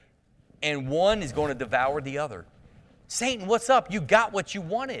 and one is going to devour the other. Satan, what's up? You got what you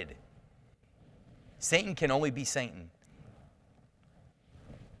wanted. Satan can only be Satan.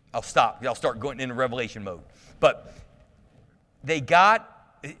 I'll stop. I'll start going into Revelation mode. But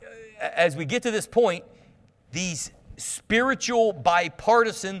as we get to this point, these spiritual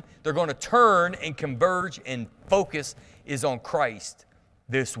bipartisan, they're going to turn and converge and focus is on Christ.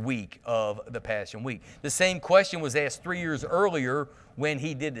 this week of the Passion Week. The same question was asked 3 years earlier when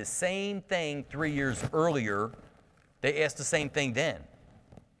he did the same thing 3 years earlier. They asked the same thing then.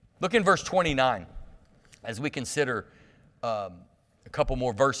 Look in verse 29 as we consider a couple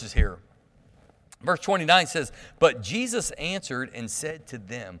more verses here. Verse 29 says, "But Jesus answered and said to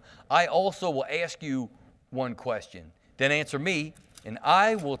them, I also will ask you one question. Then answer me, and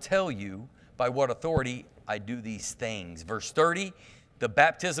I will tell you by what authority I do these things." Verse 30, "The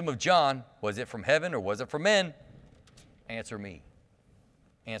baptism of John, was it from heaven or was it from men? Answer me.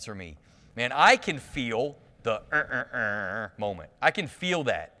 Answer me." Man, I can feel the moment. I can feel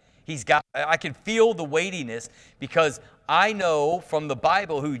that. I can feel the weightiness because I know from the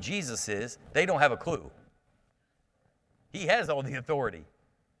Bible who Jesus is. They don't have a clue. He has all the authority.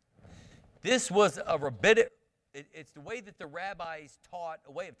 This was a rabbinic, it's the way that the rabbis taught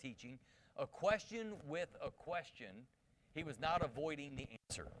a way of teaching, a question with a question. He was not avoiding the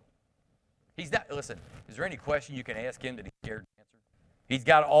answer. He's not, listen, is there any question you can ask him that he's scared to answer? He's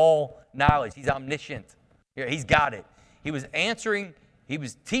got all knowledge. He's omniscient. Yeah, he's got it. He was answering, he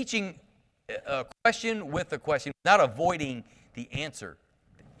was teaching a question with a question, not avoiding the answer.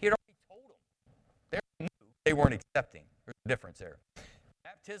 He had already told them. They knew they weren't accepting. There's a difference there.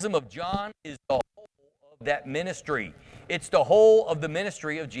 Baptism of John is the whole of that ministry. It's the whole of the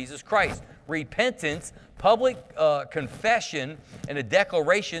ministry of Jesus Christ. Repentance, public confession, and a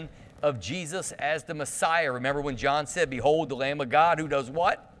declaration of Jesus as the Messiah. Remember when John said, "Behold, the Lamb of God who does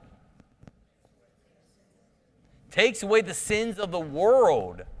what? Takes away the sins of the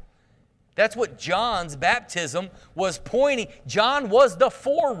world." That's what John's baptism was pointing. John was the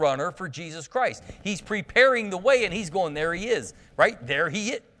forerunner for Jesus Christ. He's preparing the way, and he's going, there he is. Right? There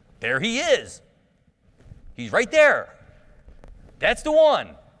he is. There he is. He's right there. That's the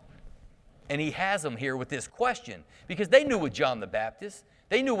one. And he has them here with this question because they knew what John the Baptist.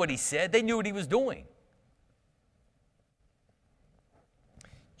 They knew what he said. They knew what he was doing.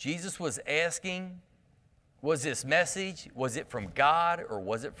 Jesus was asking, was this message, was it from God or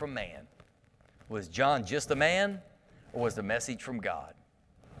was it from man? Was John just a man or was the message from God?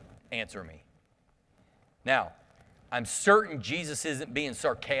 Answer me. Now, I'm certain Jesus isn't being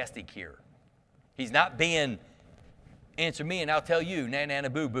sarcastic here. He's not being, answer me and I'll tell you, na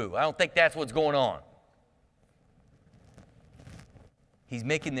boo boo. I don't think that's what's going on. He's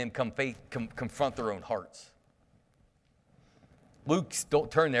making them confront their own hearts. Luke, don't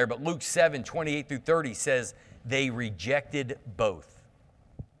turn there, but Luke 7, 28 through 30 says they rejected both.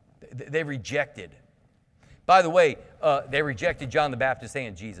 They rejected. By the way, they rejected John the Baptist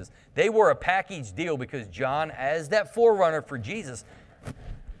and Jesus. They were a package deal because John, as that forerunner for Jesus,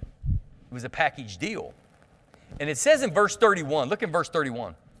 was a package deal. And it says in verse 31, look in verse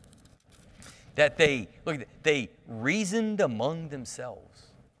 31, that they reasoned among themselves.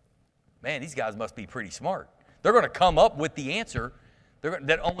 Man, these guys must be pretty smart. They're going to come up with the answer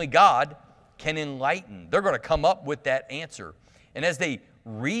that only God can enlighten. They're going to come up with that answer. And as they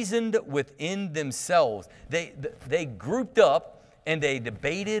reasoned within themselves, they grouped up and they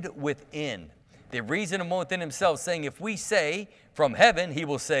debated within. They reasoned within themselves, saying, if we say from heaven, he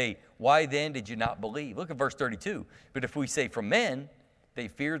will say, why then did you not believe? Look at verse 32. But if we say from men, they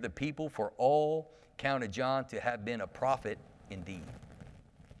feared the people, for all counted John to have been a prophet indeed.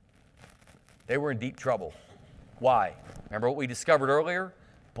 They were in deep trouble. Why? Remember what we discovered earlier?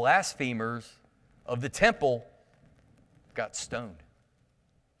 Blasphemers of the temple got stoned.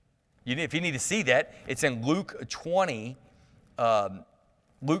 If you need to see that, it's in Luke 20,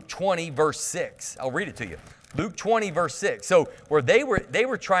 verse 6. I'll read it to you. Luke 20, verse 6. So where they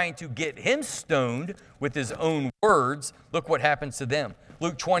were trying to get him stoned with his own words, look what happens to them.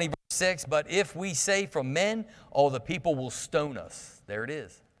 Luke 20, verse 6, but if we say from men, all the people will stone us. There it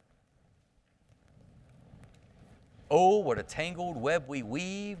is. Oh, what a tangled web we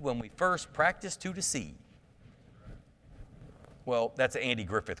weave when we first practice to deceive. Well, that's an Andy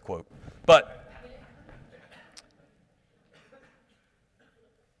Griffith quote. But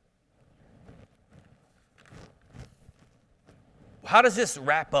how does this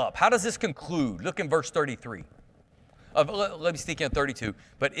wrap up? How does this conclude? Look in verse 33. Let me sneak in 32.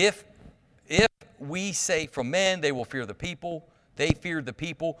 But if we say from men, they will fear the people. They feared the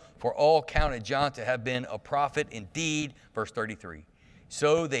people, for all counted John to have been a prophet indeed. Verse 33.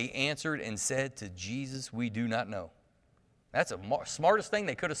 So they answered and said to Jesus, we do not know. That's the smartest thing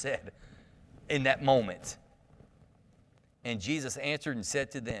they could have said in that moment. And Jesus answered and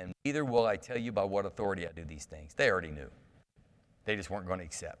said to them, neither will I tell you by what authority I do these things. They already knew. They just weren't going to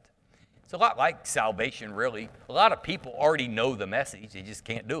accept. It's a lot like salvation, really. A lot of people already know the message. They just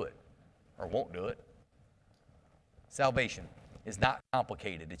can't do it or won't do it. Salvation. is not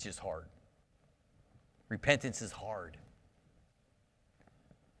complicated. It's just hard. Repentance is hard.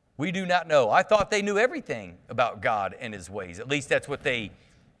 We do not know. I thought they knew everything about God and his ways. At least that's what they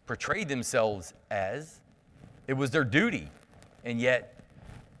portrayed themselves as. It was their duty. And yet,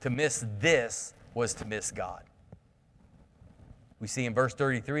 to miss this was to miss God. We see in verse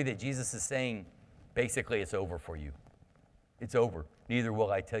 33 that Jesus is saying, basically, it's over for you. It's over. Neither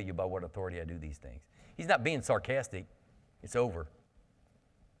will I tell you by what authority I do these things. He's not being sarcastic. It's over.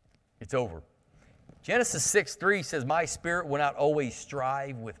 It's over. Genesis 6:3 says, my spirit will not always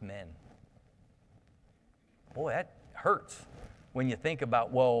strive with men. Boy, that hurts when you think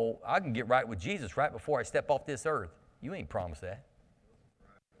about, well, I can get right with Jesus right before I step off this earth. You ain't promised that.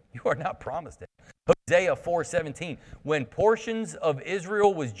 You are not promised that. Hosea 4:17, when portions of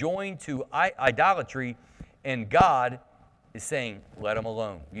Israel was joined to idolatry, and God is saying, let them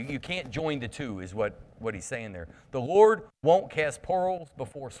alone. You can't join the two, is what he's saying there. The Lord won't cast pearls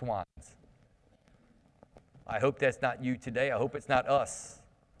before swines. I hope that's not you today. I hope it's not us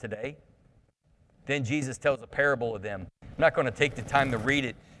today. Then Jesus tells a parable of them. I'm not going to take the time to read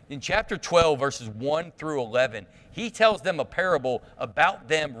it. In chapter 12, verses 1 through 11, he tells them a parable about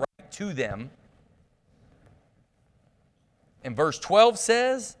them right to them. And verse 12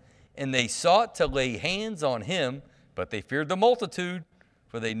 says, and they sought to lay hands on him, but they feared the multitude,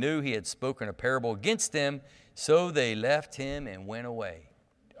 for they knew he had spoken a parable against them. So they left him and went away.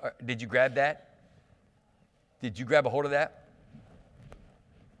 Did you grab that? Did you grab a hold of that?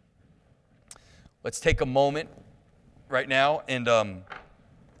 Let's take a moment right now and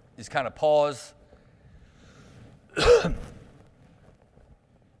just kind of pause.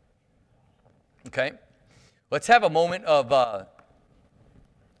 Okay. Let's have a moment of,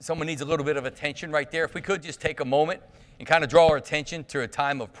 someone needs a little bit of attention right there. If we could just take a moment and kind of draw our attention to a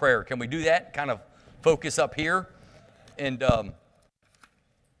time of prayer. Can we do that? Kind of focus up here. And the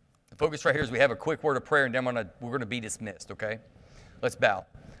focus right here is we have a quick word of prayer, and then we're going to be dismissed, okay? Let's bow.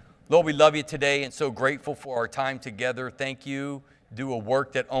 Lord, we love you today and so grateful for our time together. Thank you. Do a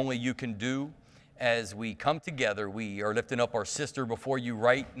work that only you can do. As we come together, we are lifting up our sister before you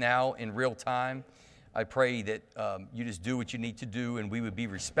right now in real time. I pray that you just do what you need to do, and we would be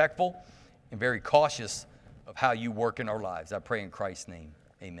respectful and very cautious of how you work in our lives. I pray in Christ's name.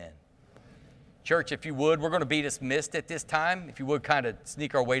 Amen. Church, if you would, we're going to be dismissed at this time. If you would kind of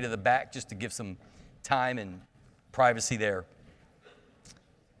sneak our way to the back just to give some time and privacy there.